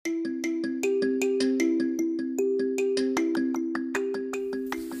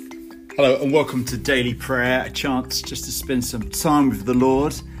Hello and welcome to Daily Prayer, a chance just to spend some time with the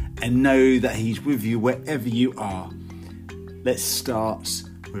Lord and know that He's with you wherever you are. Let's start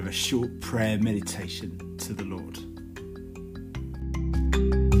with a short prayer meditation to the Lord.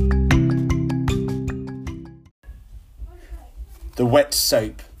 The wet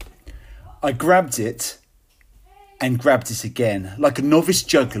soap. I grabbed it and grabbed it again, like a novice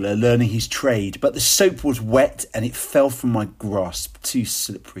juggler learning his trade, but the soap was wet and it fell from my grasp, too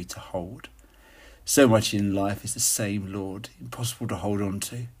slippery to hold. So much in life is the same, Lord, impossible to hold on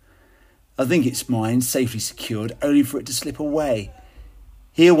to. I think it's mine, safely secured, only for it to slip away.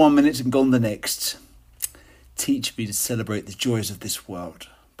 Here 1 minute and gone the next. Teach me to celebrate the joys of this world,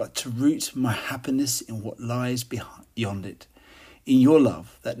 but to root my happiness in what lies beyond it, in your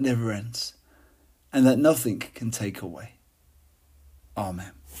love that never ends, and that nothing can take away.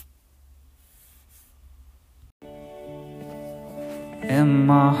 Amen. And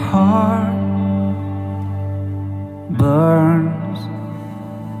my heart burns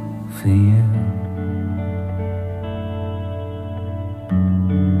for you.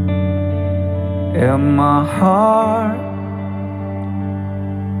 And my heart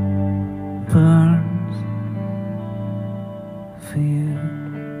burns for you.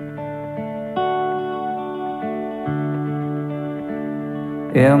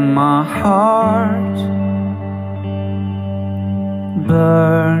 And my heart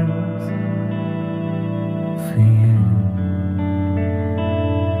burns for you.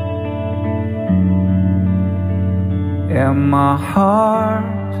 And my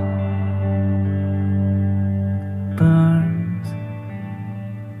heart burns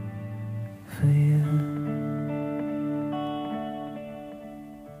for you.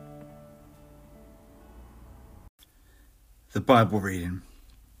 The Bible reading.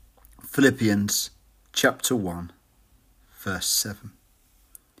 Philippians chapter 1, verse 7.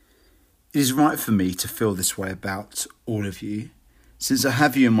 It is right for me to feel this way about all of you, since I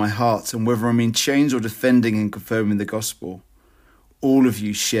have you in my heart, and whether I'm in chains or defending and confirming the gospel, all of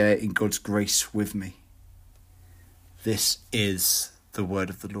you share in God's grace with me. This is the word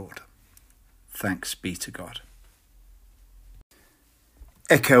of the Lord. Thanks be to God.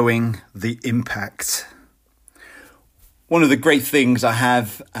 Echoing the impact. One of the great things I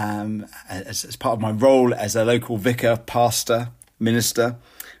have as part of my role as a local vicar, pastor, minister,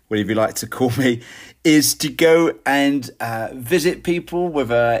 whatever you like to call me, is to go and visit people,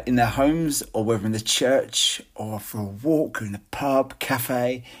 whether in their homes or whether in the church or for a walk or in a pub,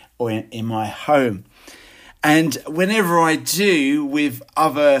 cafe or in my home. And whenever I do with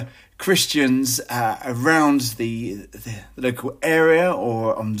other Christians around the local area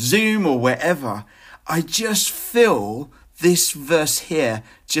or on Zoom or wherever, I just feel this verse here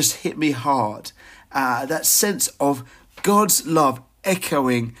just hit me hard. That sense of God's love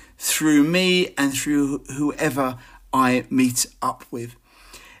echoing through me and through whoever I meet up with.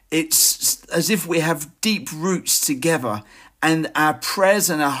 It's as if we have deep roots together and our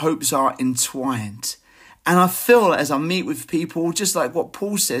prayers and our hopes are entwined. And I feel as I meet with people, just like what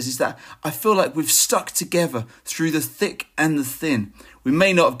Paul says, is that I feel like we've stuck together through the thick and the thin. We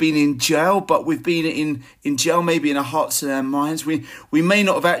may not have been in jail, but we've been in jail, maybe in our hearts and our minds. We may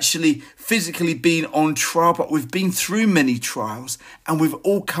not have actually physically been on trial, but we've been through many trials and we've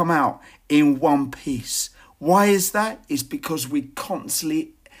all come out in one piece. Why is that? It's because we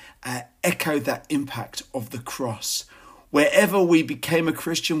constantly echo that impact of the cross. Wherever we became a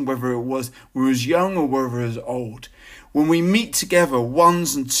Christian, whether it was when we was young or whether it was old, when we meet together,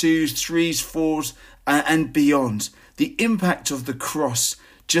 ones and twos, threes, fours, and beyond, the impact of the cross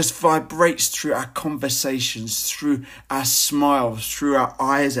just vibrates through our conversations, through our smiles, through our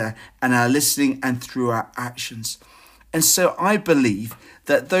eyes and our listening, and through our actions. And so I believe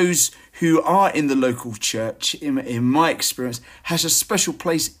that those who are in the local church, in my experience, has a special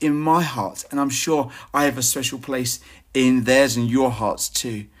place in my heart. And I'm sure I have a special place in theirs and your hearts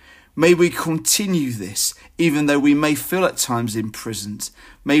too. May we continue this, even though we may feel at times imprisoned.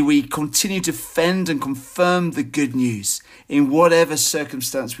 May we continue to defend and confirm the good news in whatever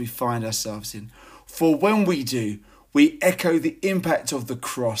circumstance we find ourselves in. For when we do, we echo the impact of the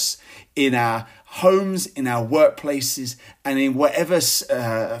cross in our homes, in our workplaces, and in whatever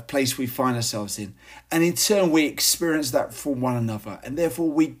place we find ourselves in. And in turn, we experience that for one another. And therefore,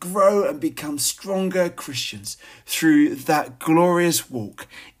 we grow and become stronger Christians through that glorious walk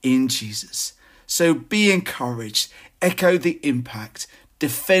in Jesus. So be encouraged, echo the impact,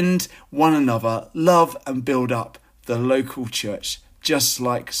 defend one another, love and build up the local church, just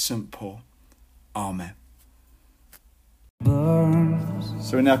like St. Paul. Amen.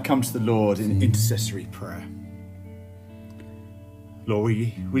 So we now come to the Lord in intercessory prayer. Lord,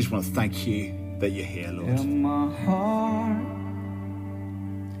 we just want to thank you that you're here, Lord. And my heart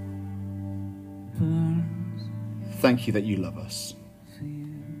burns Thank you that you love us. for you.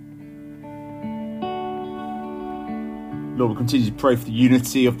 Lord, we continue to pray for the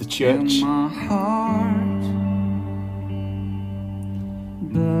unity of the church. And my heart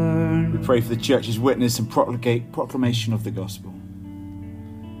burns. We pray for the church's witness and proclamation of the gospel.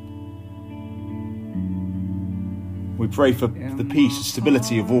 We pray for the peace and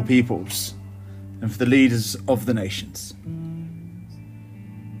stability of all peoples and for the leaders of the nations.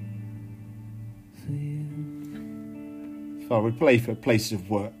 Father, we pray for places of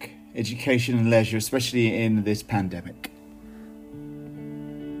work, education and leisure, especially in this pandemic.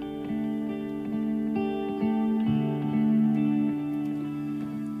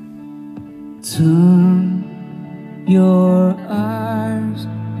 Turn your eyes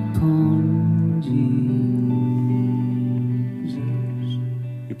upon Jesus.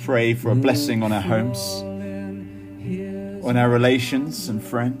 We pray for a blessing on our homes, on our relations and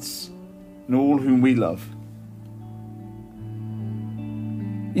friends, and all whom we love.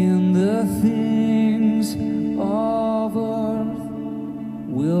 In the things of earth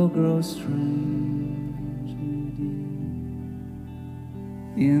will grow strange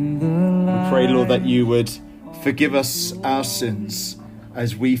in the light. We pray, Lord, that you would forgive us our sins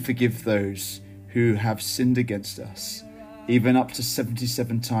as we forgive those who have sinned against us, even up to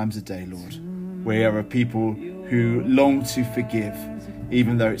 77 times a day, Lord. We are a people who long to forgive,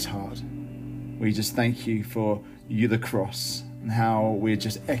 even though it's hard. We just thank you for you, the cross, and how we're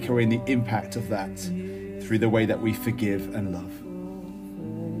just echoing the impact of that through the way that we forgive and love.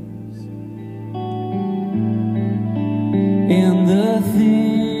 In the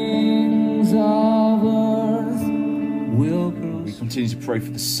things of earth will grow We continue to pray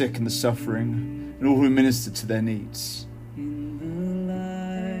for the sick and the suffering and all who minister to their needs.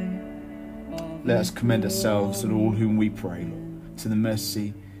 Let us commend ourselves and all whom we pray, Lord, to the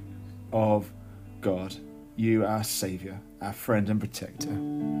mercy of God, you, our Saviour, our friend and protector.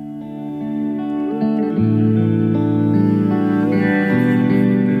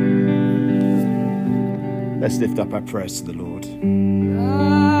 Let's lift up our prayers to the Lord.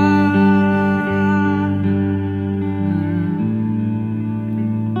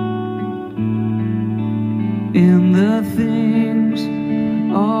 in the things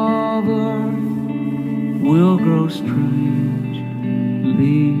of earth will grow strange,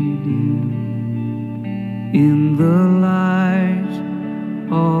 leading in the light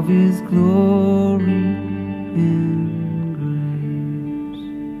of His glory and grace.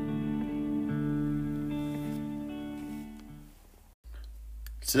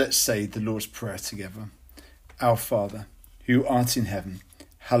 So let's say the Lord's Prayer together. Our Father, who art in heaven,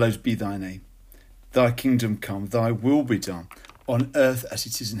 hallowed be thy name. Thy kingdom come, thy will be done, on earth as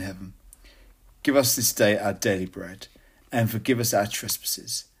it is in heaven. Give us this day our daily bread, and forgive us our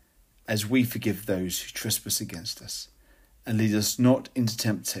trespasses, as we forgive those who trespass against us. And lead us not into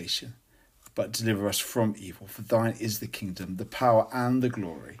temptation, but deliver us from evil. For thine is the kingdom, the power, and the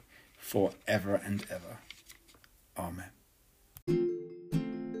glory, for ever and ever. Amen.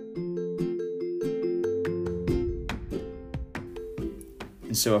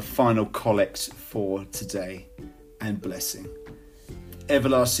 And so a final collect for today and blessing.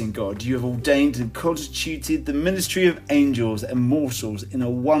 Everlasting God, you have ordained and constituted the ministry of angels and mortals in a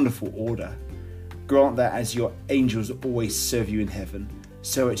wonderful order. Grant that as your angels always serve you in heaven,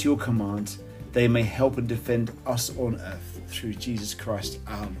 so at your command they may help and defend us on earth through Jesus Christ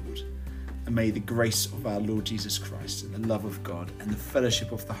our Lord. And may the grace of our Lord Jesus Christ and the love of God and the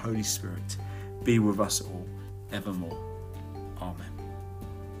fellowship of the Holy Spirit be with us all evermore. Amen.